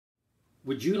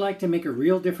Would you like to make a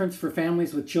real difference for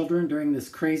families with children during this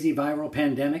crazy viral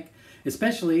pandemic,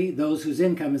 especially those whose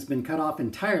income has been cut off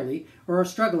entirely or are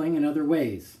struggling in other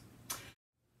ways?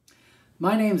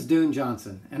 My name's Dune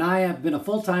Johnson, and I have been a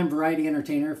full-time variety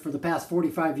entertainer for the past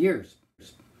 45 years.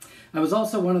 I was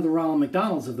also one of the Ronald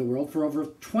McDonalds of the world for over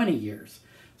 20 years.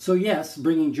 So yes,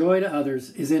 bringing joy to others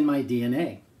is in my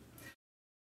DNA.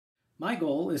 My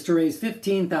goal is to raise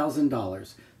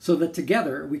 $15,000 so that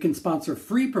together we can sponsor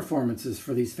free performances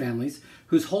for these families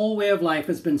whose whole way of life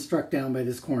has been struck down by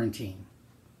this quarantine.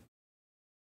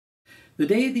 The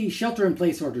day the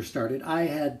shelter-in-place order started, I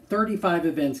had 35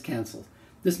 events canceled.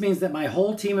 This means that my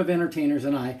whole team of entertainers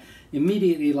and I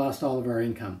immediately lost all of our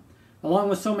income, along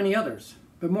with so many others.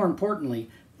 But more importantly,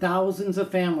 thousands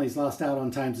of families lost out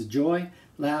on times of joy,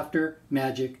 laughter,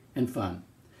 magic, and fun.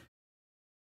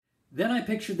 Then I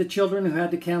pictured the children who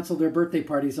had to cancel their birthday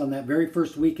parties on that very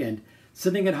first weekend,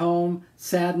 sitting at home,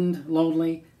 saddened,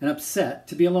 lonely, and upset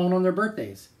to be alone on their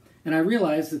birthdays. And I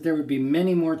realized that there would be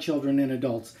many more children and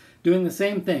adults doing the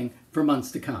same thing for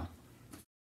months to come.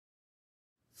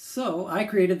 So I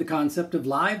created the concept of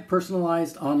live,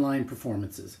 personalized online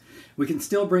performances. We can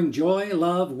still bring joy,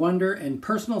 love, wonder, and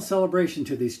personal celebration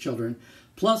to these children,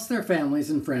 plus their families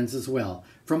and friends as well,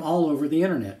 from all over the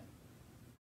internet.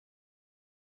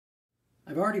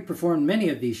 I've already performed many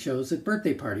of these shows at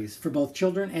birthday parties for both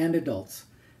children and adults,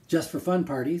 just for fun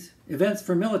parties, events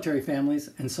for military families,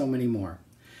 and so many more.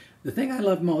 The thing I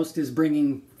love most is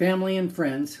bringing family and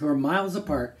friends who are miles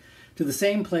apart to the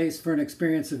same place for an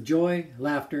experience of joy,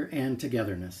 laughter, and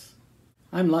togetherness.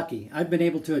 I'm lucky. I've been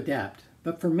able to adapt,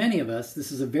 but for many of us,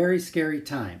 this is a very scary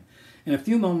time, and a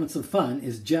few moments of fun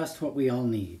is just what we all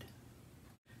need.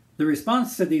 The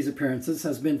response to these appearances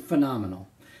has been phenomenal.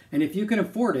 And if you can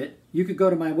afford it, you could go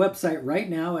to my website right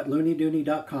now at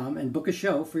loonydoony.com and book a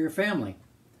show for your family.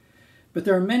 But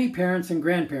there are many parents and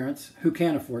grandparents who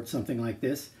can't afford something like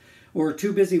this, or are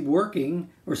too busy working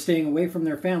or staying away from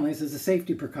their families as a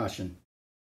safety precaution.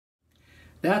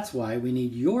 That's why we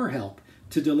need your help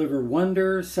to deliver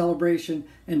wonder, celebration,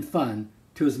 and fun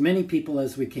to as many people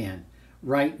as we can,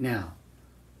 right now.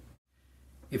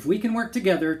 If we can work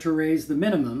together to raise the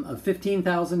minimum of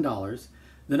 $15,000,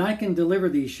 then I can deliver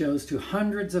these shows to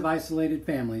hundreds of isolated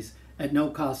families at no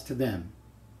cost to them.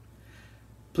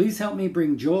 Please help me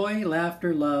bring joy,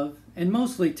 laughter, love, and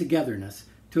mostly togetherness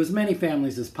to as many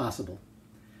families as possible.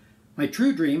 My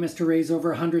true dream is to raise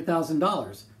over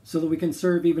 $100,000 so that we can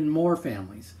serve even more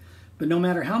families. But no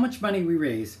matter how much money we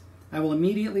raise, I will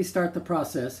immediately start the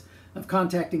process of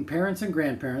contacting parents and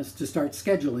grandparents to start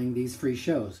scheduling these free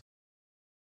shows.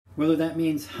 Whether that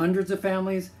means hundreds of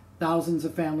families, thousands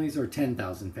of families, or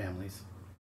 10,000 families.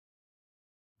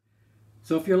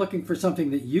 So if you're looking for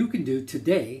something that you can do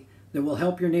today that will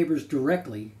help your neighbors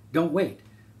directly, don't wait.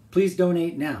 Please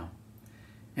donate now.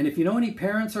 And if you know any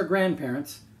parents or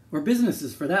grandparents, or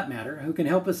businesses for that matter, who can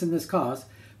help us in this cause,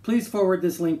 please forward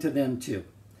this link to them too.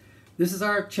 This is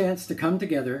our chance to come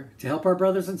together to help our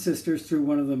brothers and sisters through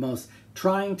one of the most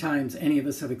trying times any of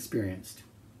us have experienced.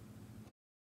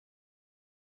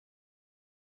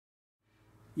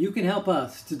 You can help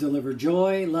us to deliver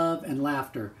joy, love, and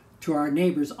laughter to our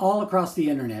neighbors all across the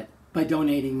internet by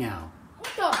donating now.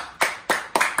 What the?